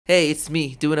Hey, it's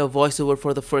me doing a voiceover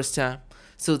for the first time.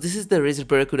 So this is the Razer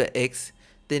Barracuda X.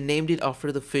 They named it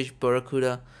after the fish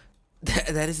Barracuda.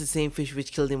 That is the same fish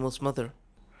which killed Nemo's mother.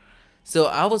 So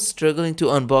I was struggling to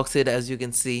unbox it, as you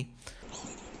can see.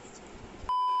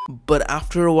 But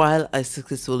after a while I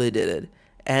successfully did it.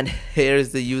 And here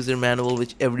is the user manual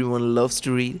which everyone loves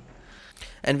to read.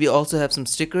 And we also have some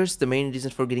stickers, the main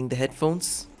reason for getting the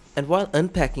headphones. And while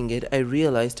unpacking it, I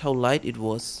realized how light it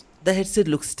was. The headset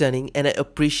looks stunning and I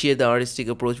appreciate the artistic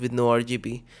approach with no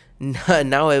RGB.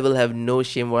 Now I will have no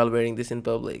shame while wearing this in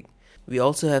public. We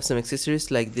also have some accessories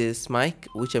like this mic,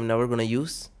 which I'm never gonna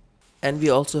use. And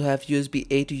we also have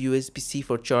USB-A to USB-C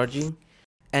for charging.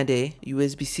 And a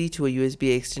USB-C to a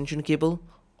USB-A extension cable.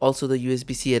 Also the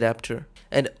USB-C adapter.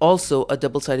 And also a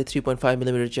double-sided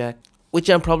 3.5mm jack, which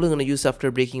I'm probably gonna use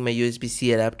after breaking my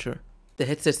USB-C adapter. The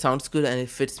headset sounds good and it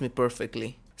fits me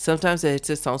perfectly. Sometimes the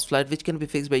headset sounds flat, which can be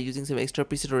fixed by using some extra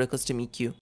preset or a custom EQ.